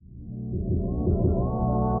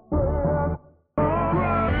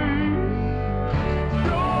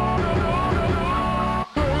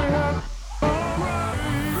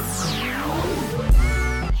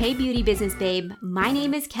Hey beauty business babe, my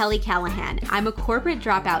name is Kelly Callahan. I'm a corporate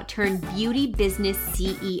dropout turned beauty business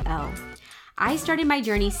CEO. I started my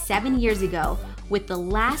journey 7 years ago with the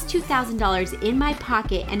last $2,000 in my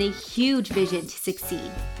pocket and a huge vision to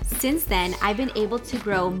succeed. Since then, I've been able to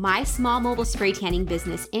grow my small mobile spray tanning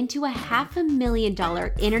business into a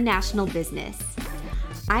 $500,000 international business.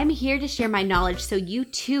 I'm here to share my knowledge so you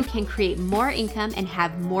too can create more income and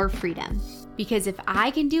have more freedom. Because if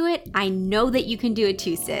I can do it, I know that you can do it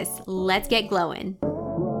too, sis. Let's get glowing.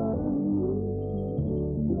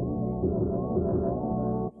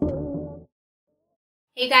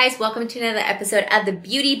 Hey guys, welcome to another episode of the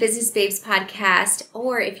Beauty Business Babes podcast,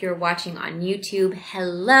 or if you're watching on YouTube,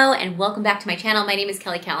 hello and welcome back to my channel. My name is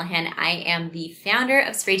Kelly Callahan. I am the founder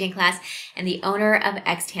of Spray Tan Class and the owner of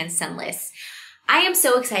X-Tan Sunless. I am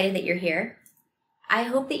so excited that you're here. I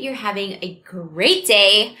hope that you're having a great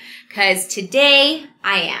day, because today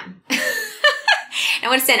I am. I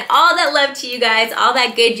want to send all that love to you guys, all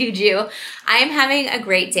that good juju. I am having a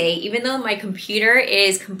great day, even though my computer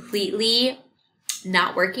is completely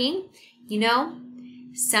not working. You know,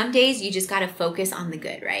 some days you just got to focus on the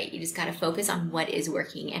good, right? You just got to focus on what is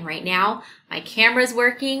working. And right now, my camera's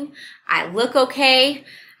working. I look okay.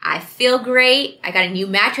 I feel great. I got a new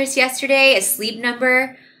mattress yesterday, a Sleep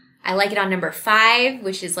Number. I like it on number 5,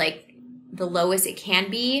 which is like the lowest it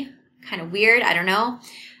can be. Kind of weird, I don't know.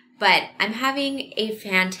 But I'm having a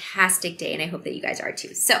fantastic day and I hope that you guys are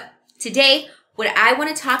too. So today, what I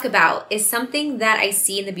want to talk about is something that I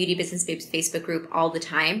see in the Beauty Business Babes Facebook group all the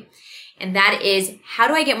time. And that is, how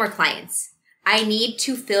do I get more clients? I need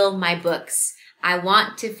to fill my books. I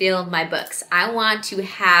want to fill my books. I want to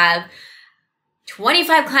have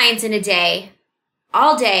 25 clients in a day,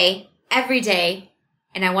 all day, every day.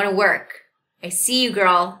 And I want to work. I see you,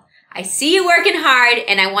 girl. I see you working hard,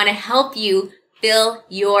 and I want to help you fill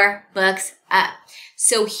your books up.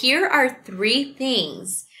 So here are 3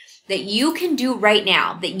 things that you can do right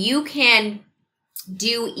now, that you can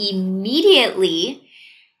do immediately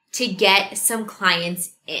to get some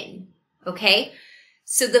clients in, okay?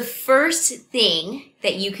 So the first thing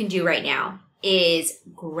that you can do right now is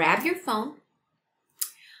grab your phone,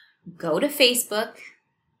 go to Facebook,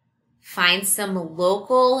 find some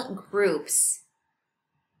local groups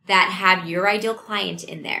that have your ideal client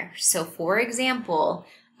in there. So for example,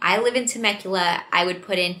 I live in Temecula. I would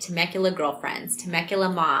put in Temecula girlfriends, Temecula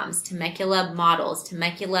moms, Temecula models,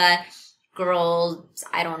 Temecula girls,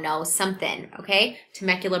 I don't know, something, okay?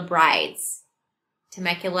 Temecula brides,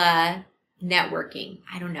 Temecula networking,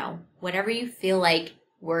 I don't know. Whatever you feel like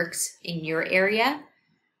works in your area,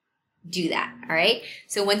 do that, all right?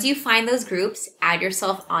 So once you find those groups, add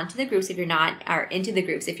yourself onto the groups if you're not, or into the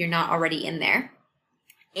groups if you're not already in there.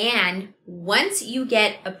 And once you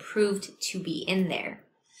get approved to be in there,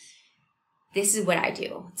 this is what I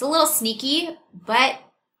do. It's a little sneaky, but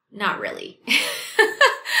not really.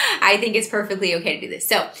 I think it's perfectly okay to do this.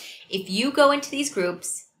 So if you go into these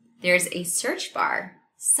groups, there's a search bar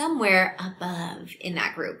somewhere above in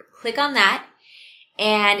that group. Click on that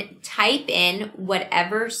and type in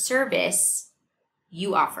whatever service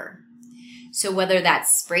you offer. So whether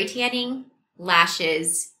that's spray tanning,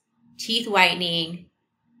 lashes, teeth whitening,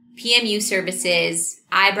 PMU services,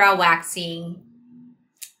 eyebrow waxing,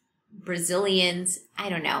 Brazilians, I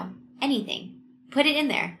don't know, anything. Put it in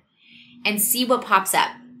there and see what pops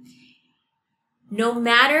up. No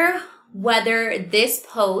matter whether this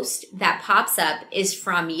post that pops up is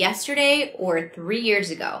from yesterday or 3 years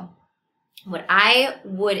ago, what I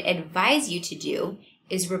would advise you to do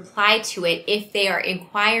is reply to it if they are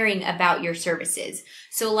inquiring about your services.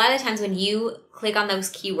 So a lot of times when you click on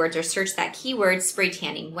those keywords or search that keyword, spray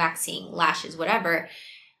tanning, waxing, lashes, whatever,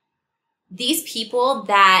 these people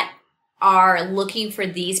that are looking for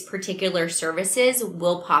these particular services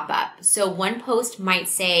will pop up. So one post might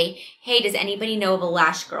say, hey, does anybody know of a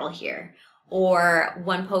lash girl here? Or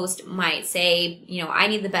one post might say, you know, I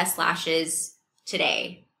need the best lashes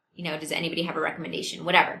today. You know, does anybody have a recommendation?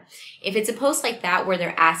 Whatever. If it's a post like that where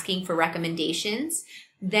they're asking for recommendations,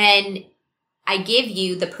 then I give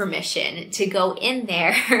you the permission to go in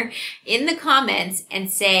there in the comments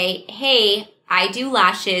and say, hey, I do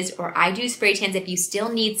lashes or I do spray tans. If you still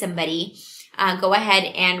need somebody, go ahead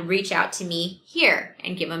and reach out to me here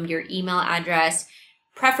and give them your email address,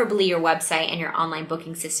 preferably your website and your online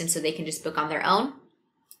booking system so they can just book on their own.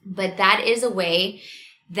 But that is a way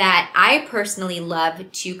that I personally love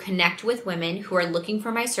to connect with women who are looking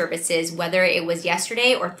for my services, whether it was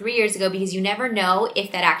yesterday or 3 years ago, because you never know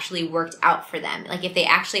if that actually worked out for them. Like if they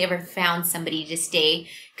actually ever found somebody to stay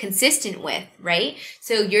consistent with, right?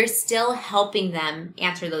 So you're still helping them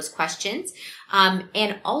answer those questions.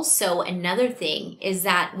 And also another thing is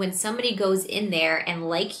that when somebody goes in there and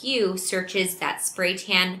like you searches that spray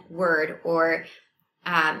tan word or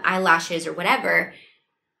eyelashes or whatever,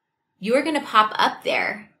 you're going to pop up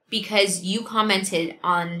there because you commented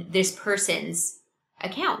on this person's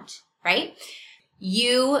account, right?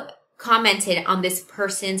 You commented on this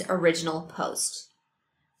person's original post.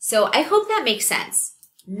 So I hope that makes sense.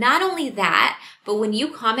 Not only that, but when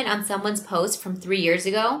you comment on someone's post from 3 years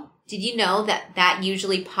ago, did you know that that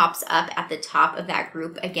usually pops up at the top of that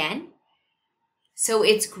group again? So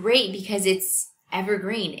it's great because it's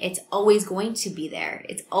evergreen. It's always going to be there.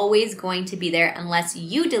 It's always going to be there unless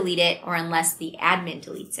you delete it or unless the admin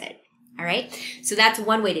deletes it. All right. So that's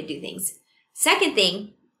one way to do things. Second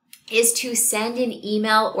thing is to send an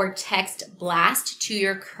email or text blast to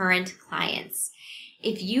your current clients.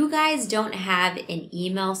 If you guys don't have an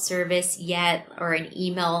email service yet or an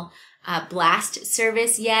email blast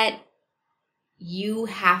service yet, you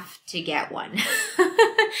have to get one.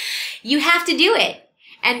 You have to do it.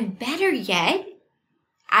 And better yet,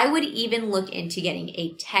 I would even look into getting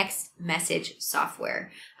a text message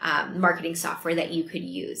software, marketing software that you could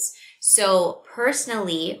use. So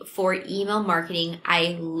personally, for email marketing,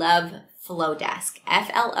 I love Flowdesk,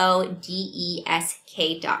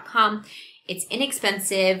 FLODESK.com. It's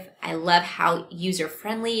inexpensive. I love how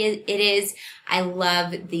user-friendly it is. I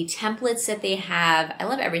love the templates that they have. I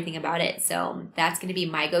love everything about it. So that's going to be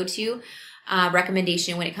my go-to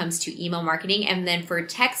recommendation when it comes to email marketing. And then for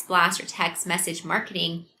text blast or text message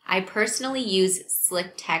marketing, I personally use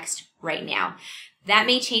Slick Text right now. That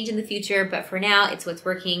may change in the future, but for now, it's what's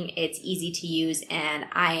working. It's easy to use, and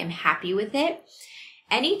I am happy with it.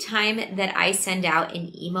 Anytime that I send out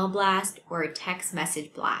an email blast or a text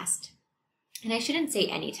message blast, and I shouldn't say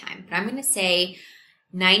anytime, but I'm going to say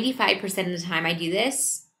 95% of the time I do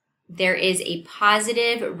this, there is a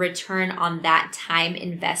positive return on that time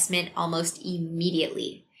investment almost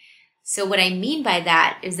immediately. So what I mean by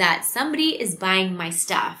that is that somebody is buying my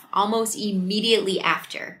stuff almost immediately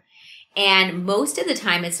after. And most of the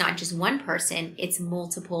time, it's not just one person, it's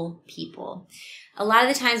multiple people. A lot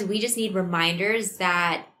of the times we just need reminders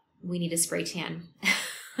that we need a spray tan.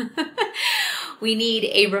 We need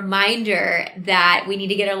a reminder that we need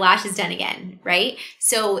to get our lashes done again, right?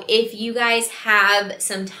 So if you guys have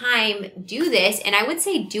some time, do this. And I would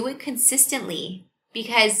say do it consistently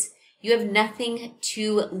because you have nothing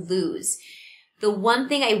to lose. The one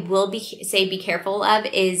thing I will be careful of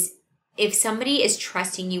is if somebody is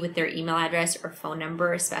trusting you with their email address or phone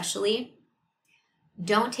number especially,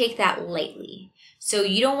 don't take that lightly. So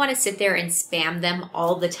you don't want to sit there and spam them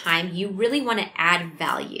all the time. You really want to add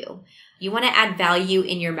value. You want to add value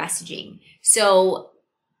in your messaging. So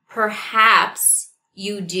perhaps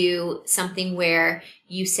you do something where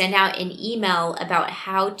you send out an email about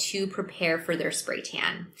how to prepare for their spray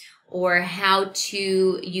tan or how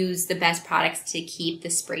to use the best products to keep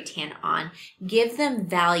the spray tan on. Give them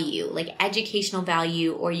value, like educational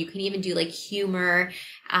value, or you can even do like humor,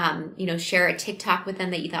 share a TikTok with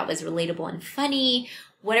them that you thought was relatable and funny,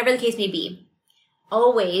 whatever the case may be.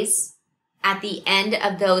 Always at the end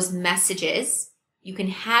of those messages, you can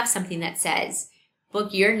have something that says,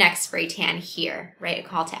 book your next spray tan here, right? A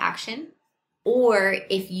call to action. Or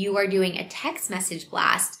if you are doing a text message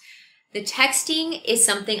blast, the texting is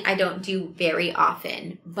something I don't do very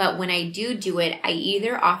often, but when I do it, I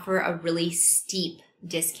either offer a really steep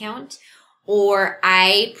discount or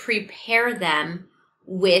I prepare them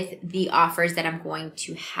with the offers that I'm going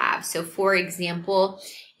to have. So for example,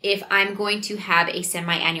 if I'm going to have a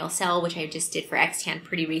semi-annual sale, which I just did for Xtan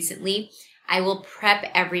pretty recently, I will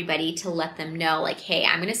prep everybody to let them know, like, hey,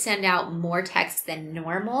 I'm going to send out more texts than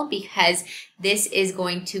normal because this is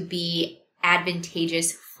going to be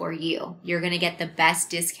advantageous for you. You're going to get the best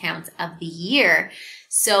discounts of the year.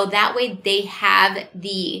 So that way they have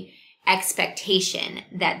the expectation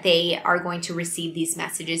that they are going to receive these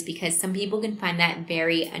messages because some people can find that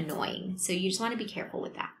very annoying. So you just want to be careful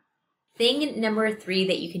with that. Thing number 3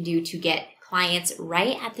 that you can do to get clients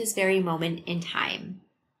right at this very moment in time.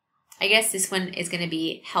 I guess this one is going to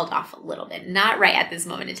be held off a little bit. Not right at this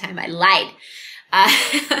moment in time. I lied.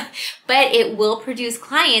 But it will produce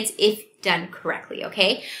clients if done correctly,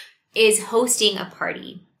 okay? Is hosting a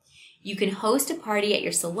party. You can host a party at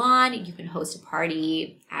your salon. You can host a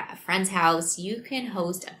party at a friend's house. You can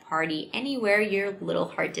host a party anywhere your little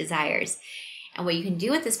heart desires. And what you can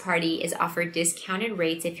do at this party is offer discounted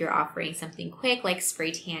rates if you're offering something quick like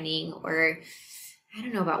spray tanning, or I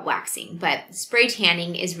don't know about waxing, but spray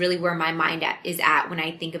tanning is really where my mind is at when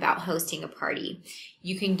I think about hosting a party.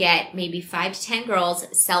 You can get maybe 5 to 10 girls,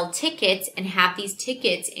 sell tickets, and have these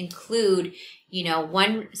tickets include,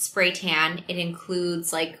 one spray tan. It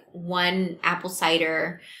includes like one apple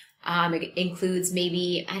cider. It includes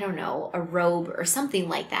maybe, I don't know, a robe or something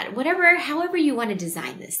like that. However you want to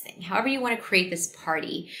design this thing, however you want to create this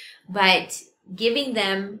party, but giving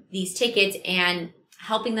them these tickets and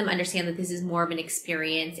helping them understand that this is more of an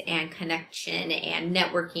experience and connection and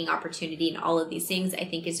networking opportunity and all of these things, I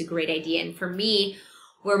think is a great idea. And for me,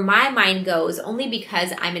 where my mind goes, only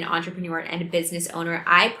because I'm an entrepreneur and a business owner,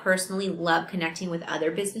 I personally love connecting with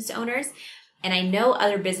other business owners. And I know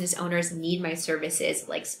other business owners need my services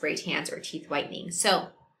like spray tans or teeth whitening. So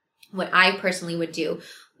what I personally would do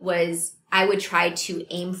was I would try to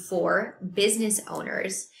aim for business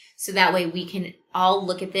owners, so that way we can all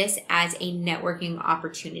look at this as a networking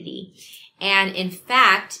opportunity. And in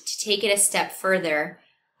fact, to take it a step further,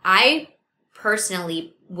 I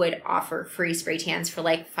personally would offer free spray tans for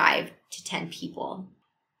like 5 to 10 people.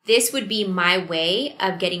 This would be my way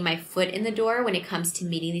of getting my foot in the door when it comes to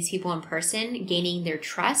meeting these people in person, gaining their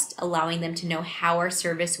trust, allowing them to know how our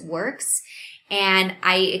service works. And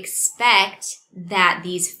I expect that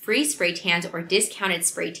these free spray tans or discounted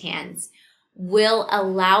spray tans will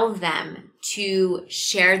allow them to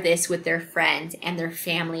share this with their friends and their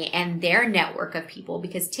family and their network of people,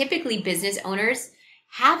 because typically business owners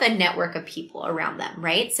have a network of people around them,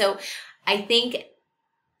 right? So I think,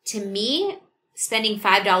 to me, spending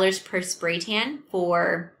 $5 per spray tan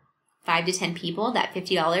for 5 to 10 people, that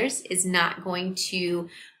 $50 is not going to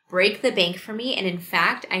break the bank for me. And in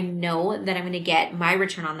fact, I know that I'm going to get my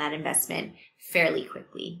return on that investment fairly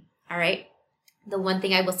quickly. All right. The one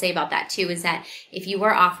thing I will say about that too is that if you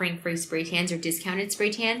are offering free spray tans or discounted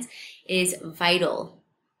spray tans, it is vital.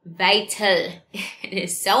 It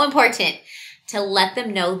is so important to let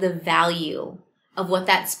them know the value of what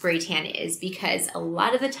that spray tan is, because a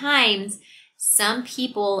lot of the times some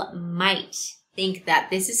people might think that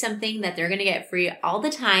this is something that they're going to get free all the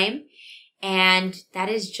time, and that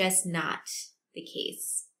is just not the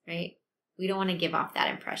case, right? We don't want to give off that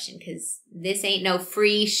impression, because this ain't no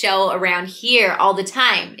free show around here all the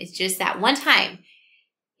time. It's just that one time.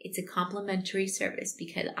 It's a complimentary service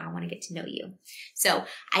because I want to get to know you. So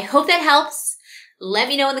I hope that helps. Let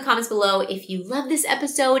me know in the comments below if you love this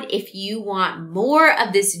episode, if you want more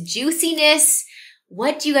of this juiciness.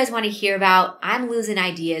 What do you guys want to hear about? I'm losing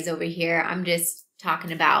ideas over here. I'm just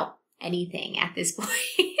talking about anything at this point.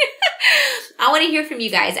 I want to hear from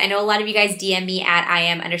you guys. I know a lot of you guys DM me at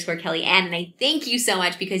 @IM_KellyAnn, and I thank you so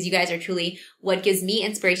much, because you guys are truly what gives me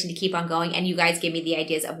inspiration to keep on going, and you guys give me the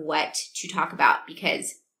ideas of what to talk about,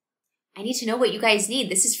 because I need to know what you guys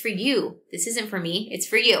need. This is for you. This isn't for me. It's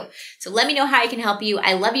for you. So let me know how I can help you.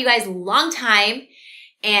 I love you guys long time,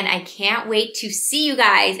 and I can't wait to see you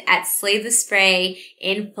guys at Slay the Spray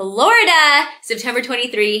in Florida, September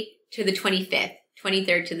 23rd to the 25th.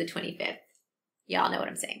 23rd to the 25th. Y'all know what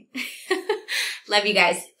I'm saying. Love you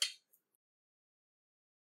guys.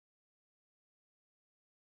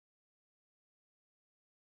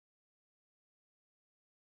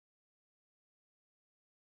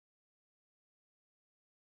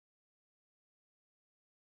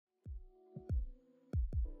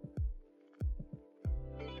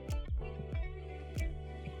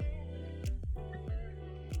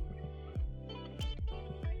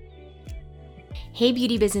 Hey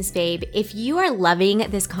Beauty Business Babe, if you are loving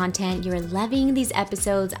this content, you're loving these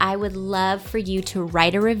episodes, I would love for you to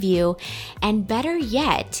write a review, and better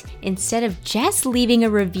yet, instead of just leaving a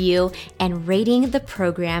review and rating the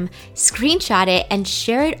program, screenshot it and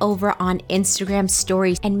share it over on Instagram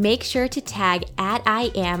stories, and make sure to tag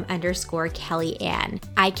 @IM_KellyAnn.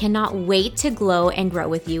 I cannot wait to glow and grow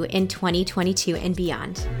with you in 2022 and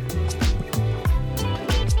beyond.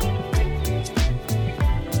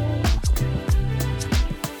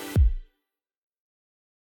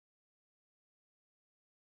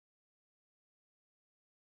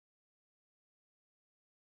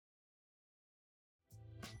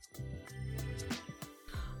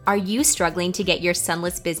 Are you struggling to get your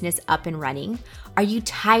sunless business up and running? Are you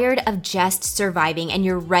tired of just surviving and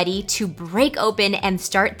you're ready to break open and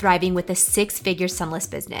start thriving with a 6-figure sunless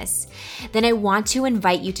business? Then I want to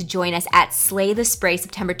invite you to join us at Slay the Spray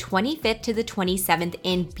September 25th to the 27th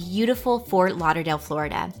in beautiful Fort Lauderdale,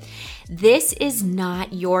 Florida. This is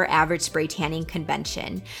not your average spray tanning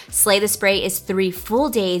convention. Slay the Spray is 3 full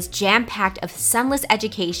days jam-packed of sunless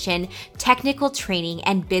education, technical training,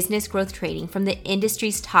 and business growth training from the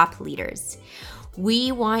industry's top leaders.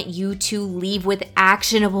 We want you to leave with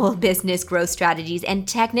actionable business growth strategies and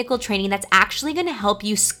technical training that's actually going to help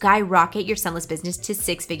you skyrocket your sunless business to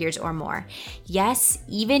 6 figures or more. Yes,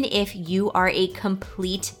 even if you are a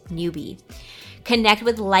complete newbie. Connect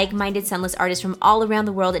with like-minded sunless artists from all around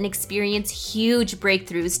the world and experience huge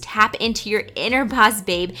breakthroughs. Tap into your inner boss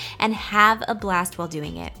babe and have a blast while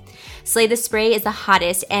doing it. Slay the Spray is the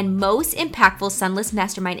hottest and most impactful sunless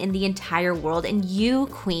mastermind in the entire world, and you,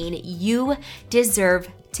 queen, you deserve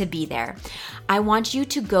to be there. I want you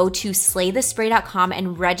to go to slaythespray.com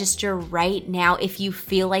and register right now if you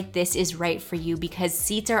feel like this is right for you, because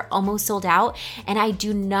seats are almost sold out and I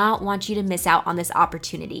do not want you to miss out on this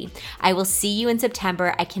opportunity. I will see you in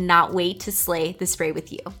September. I cannot wait to slay the spray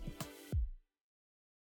with you.